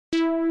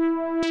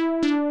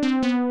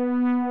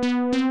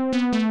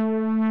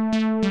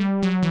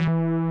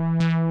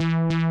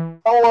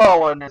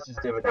Hello, and this is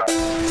Divadad.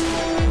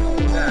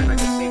 Yeah, I can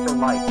see for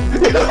life.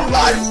 You're a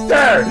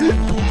monster!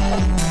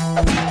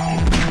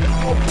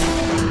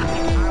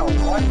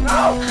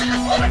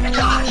 Oh my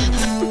gosh!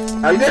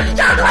 I'm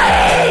just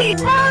ugly!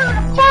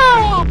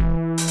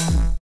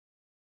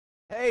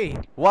 Hey,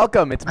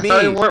 welcome, it's me. I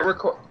thought you weren't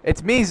recording.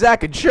 It's me,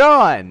 Zach, and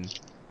Shawn!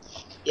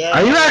 Yeah.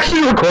 Are you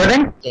actually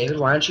recording? David,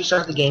 why don't you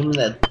start the game when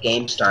the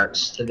game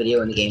starts? The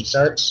video when the game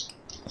starts?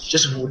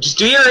 Just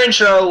do your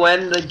intro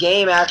when the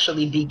game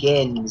actually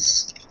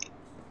begins.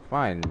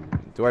 Fine.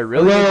 Do I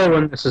really? Hello,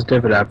 and this is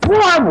Divadad.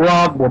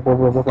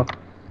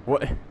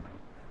 What?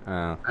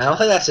 Oh. I don't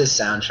think that's his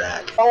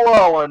soundtrack.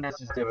 Hello, and this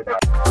is Divadad.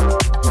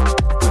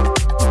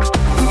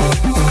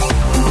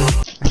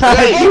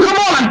 Hey, Oh,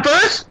 come on,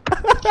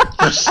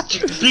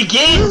 first!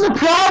 begin! This is a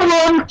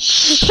problem!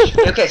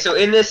 Okay, so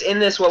in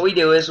this, what we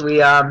do is we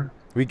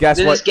guess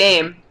in what? this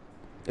game,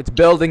 It's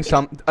building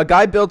some. A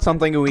guy builds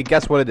something, and we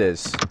guess what it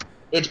is.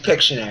 it's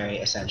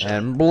Pictionary, essentially.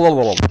 And blah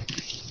blah blah.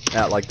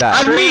 Yeah, like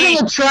that. I'm reading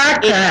a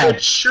trackpad!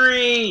 It's a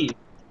tree!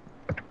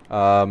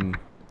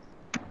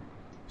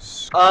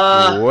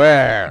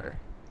 Square.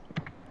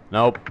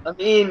 Nope. I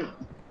mean,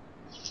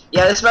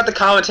 yeah, this is about the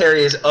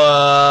commentary is, Yeah.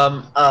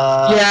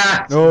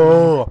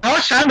 Oh. How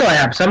much time do I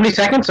have? 70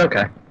 seconds?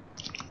 Okay.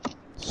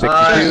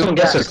 62,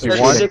 guess it's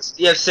 61.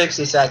 You have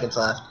 60 seconds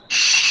left.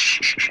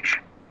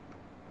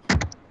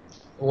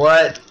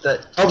 What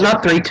the? Oh,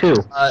 not 3, 2.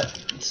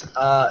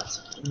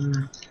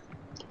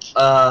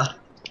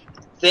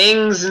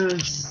 Things and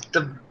it's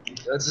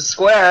a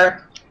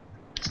square.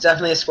 It's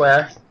definitely a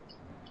square.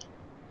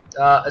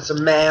 It's a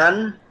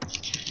man.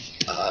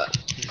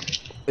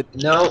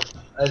 No,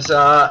 it's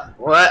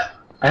what?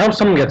 I hope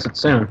someone gets it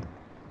soon.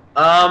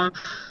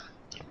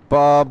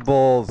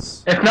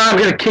 Bubbles. If not, I'm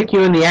gonna kick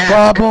you in the ass.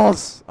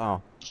 Bubbles.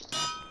 Oh.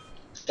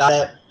 Got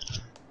it.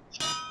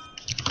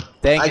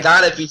 Dang I it.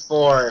 got it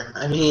before.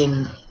 I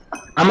mean,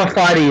 I'm gonna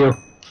fly to you.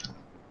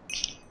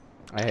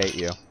 I hate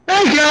you.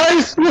 Hey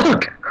guys,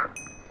 look!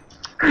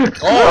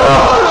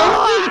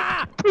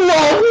 oh,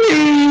 Love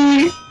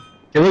me!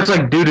 It looks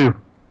like doo-doo.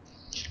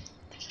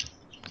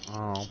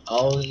 Oh.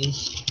 all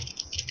these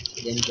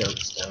hidden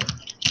jokes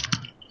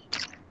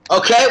though.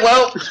 Okay,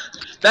 well,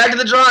 back to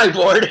the drawing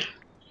board.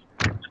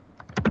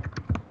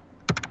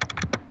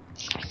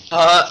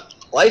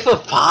 Life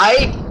of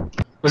Pi?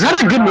 Was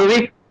that a good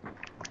movie?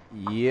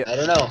 Yeah. I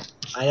don't know.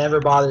 I never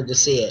bothered to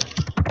see it.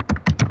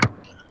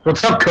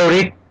 What's up,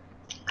 Cody?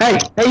 Hey,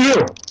 hey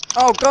you!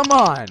 Oh, come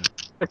on.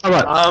 Come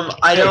on.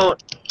 I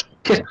don't.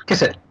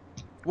 Kiss it.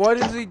 What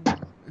is he?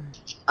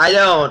 I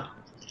don't.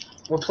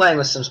 We're playing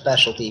with some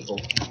special people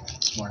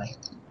this morning.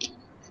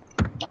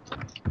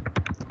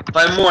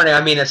 By morning,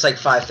 I mean it's like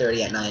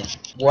 5:30 at night.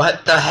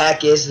 What the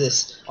heck is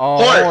this? Oh,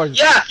 horse!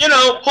 Yeah, you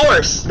know,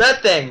 horse!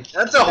 That thing!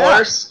 That's a Yeah.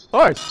 horse!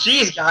 Horse.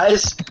 Jeez,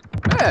 guys!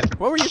 Man,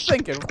 what were you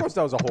thinking? Of course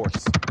that was a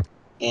horse.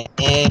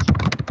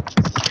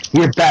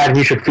 You're bad,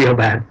 you should feel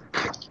bad.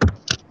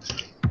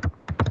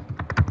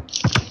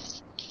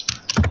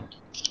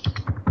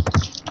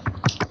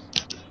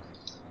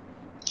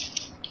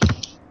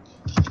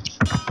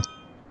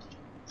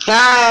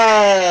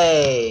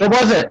 Hey! What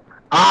was it?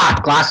 Ah,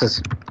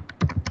 glasses.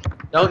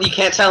 Don't, you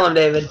can't tell him,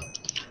 David.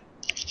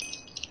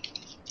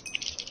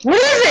 What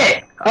is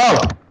it? Oh.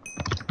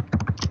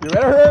 You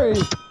better hurry.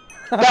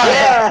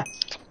 Yeah!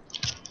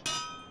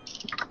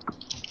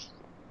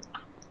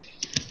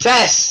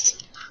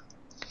 Test!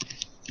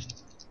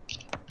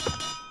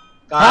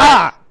 Got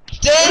Ah!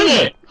 it.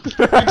 Dang it!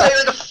 You're taking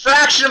like a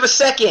fraction of a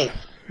second!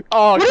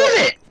 Oh, What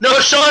is it? No,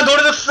 Shawn, go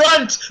to the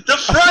front! The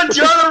front!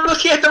 You're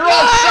looking at the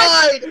wrong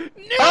side!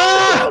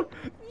 Ah!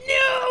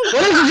 No!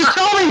 What is it? Just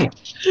tell me!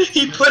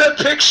 He put a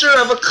picture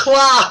of a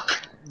clock!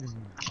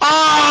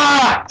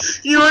 Ah!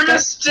 You were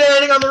just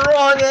standing on the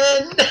wrong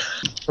end!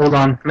 Hold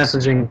on,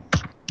 messaging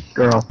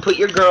girl. Put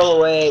your girl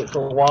away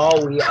for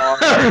while we are...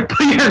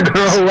 Put your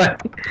girl away.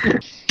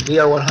 We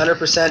are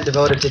 100%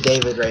 devoted to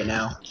David right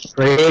now.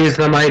 Praise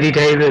the mighty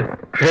David.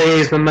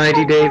 Praise the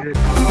mighty David.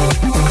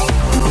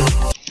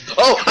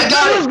 Oh, I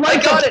got it! I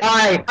got it!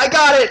 Pie. I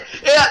got it!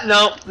 Yeah,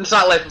 no, it's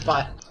not Life of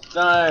Pi.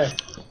 5,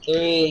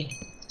 3,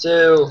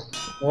 2,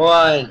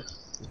 1.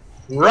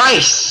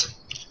 Rice!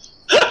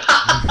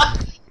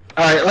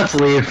 Alright, let's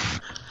leave.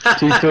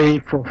 2, 3,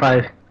 4,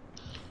 5.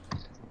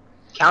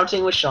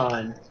 Counting with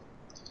Shawn.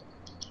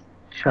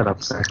 Shut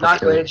up, sir.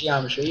 Not great at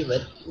geometry,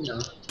 but, you know.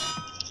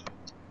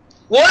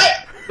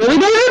 What? Really,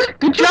 David?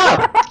 Good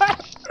job!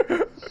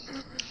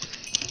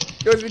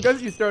 It was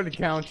because you started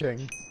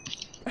counting.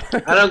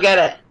 I don't get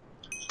it.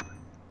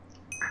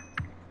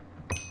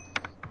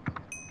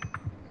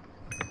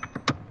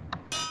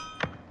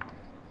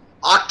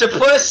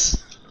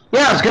 Octopus?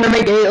 Yeah, it's gonna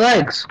make 8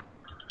 legs.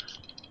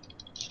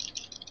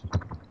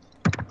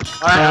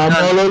 Alright, I'm I'm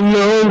done. all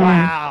alone.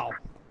 Wow.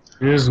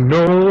 There's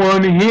no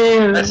one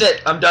here. That's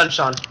it. I'm done,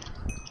 Shawn.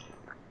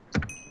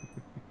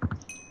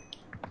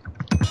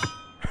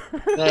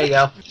 There you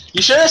go.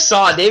 You should have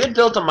saw David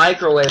built a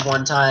microwave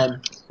one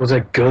time. Was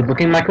it good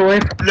looking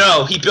microwave?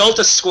 No, he built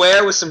a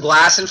square with some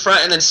glass in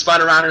front and then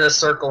spun around in a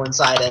circle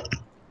inside it.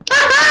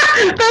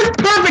 That's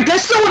perfect. I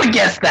still would have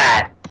guessed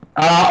that.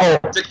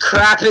 What the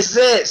crap is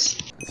this?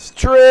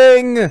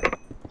 String.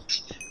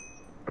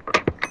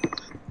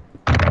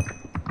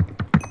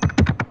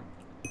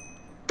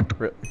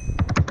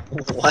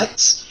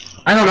 What?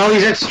 I don't know.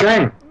 He's at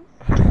string.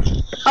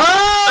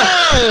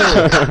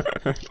 Oh!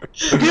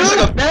 This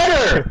is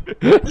better.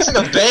 This is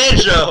like a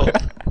banjo.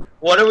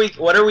 What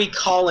are we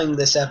calling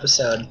this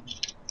episode?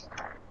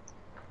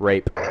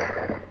 Rape.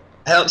 I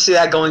don't see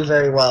that going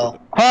very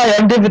well. Hi,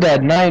 I'm Divadad,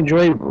 and I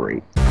enjoy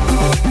rape.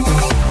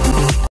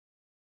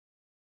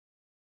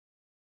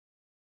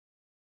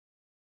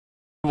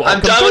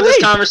 I'm done with this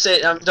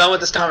conversation. I'm done with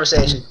this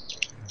conversation.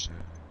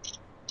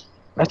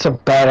 That's a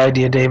bad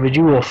idea, David.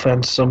 You will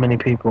offend so many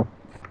people.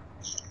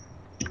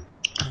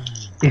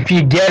 If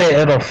you get it,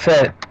 it'll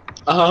fit.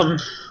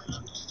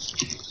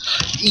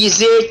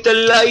 Is it the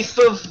life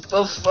of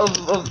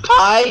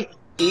Pi?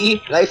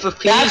 Life of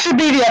P? That should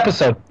be the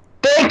episode.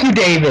 Thank you,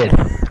 David.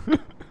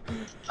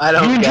 I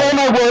don't You enjoy get it.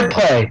 my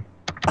wordplay.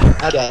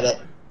 I get it.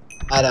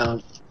 I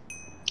don't.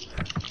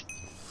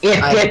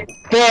 If it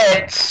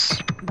fits.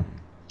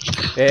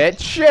 It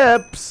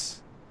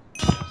ships.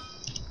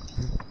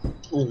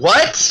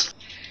 What?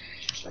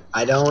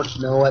 I don't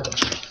know what.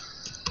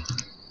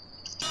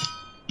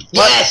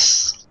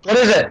 Yes! What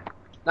is it?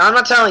 No, I'm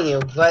not telling you,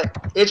 but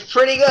it's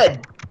pretty good.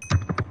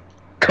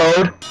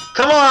 Code?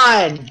 Come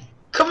on!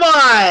 Come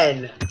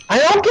on! I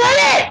don't get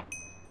it!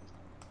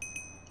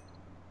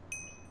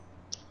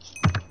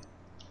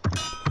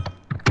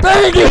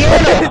 Dang it!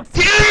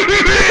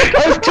 I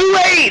was too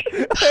late!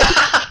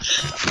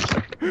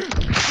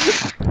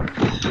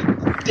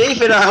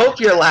 David, I hope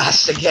you're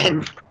last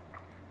again.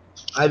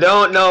 I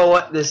don't know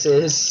what this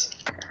is.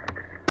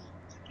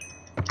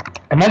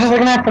 Am I just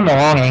looking at it from the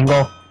wrong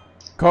angle?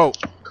 Coat.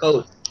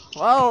 Code.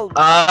 Well.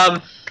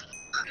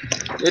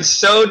 It's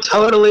so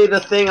totally the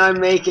thing I'm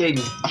making.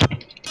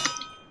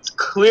 It's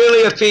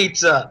clearly a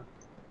pizza.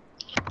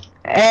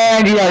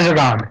 And you guys are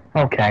gone.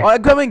 Okay. Oh,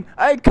 I'm coming.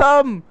 I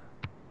come.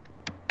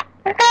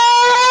 Come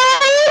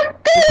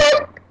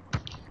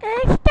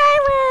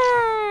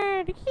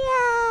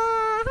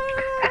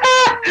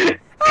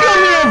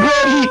here,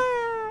 buddy!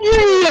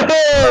 Yeah!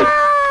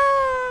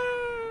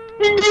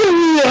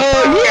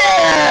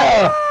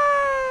 Yeah!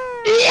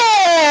 Yeah!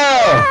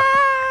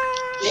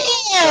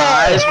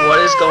 Guys, what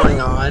is going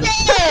on?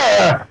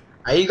 Yeah!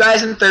 Are you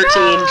guys in 13?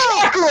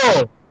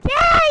 Jackal!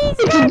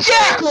 It's a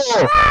jackal!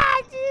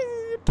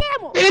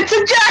 Camel! It's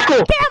a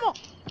jackal! Camel!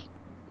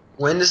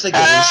 When does the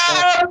game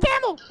start?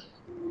 Camel!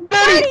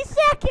 30 30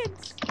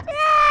 seconds!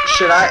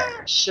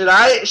 Should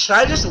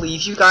I just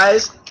leave you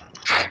guys?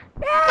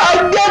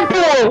 I'm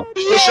Deadpool!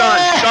 Hey,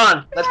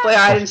 Shawn, let's play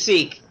hide and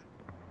seek.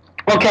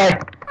 Okay.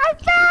 I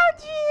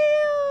found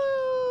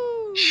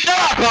you! Shut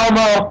up,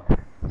 Elmo!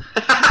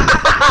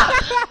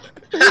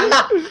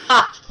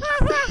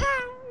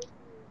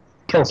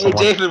 Kill Hey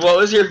someone. David, what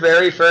was your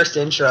very first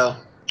intro?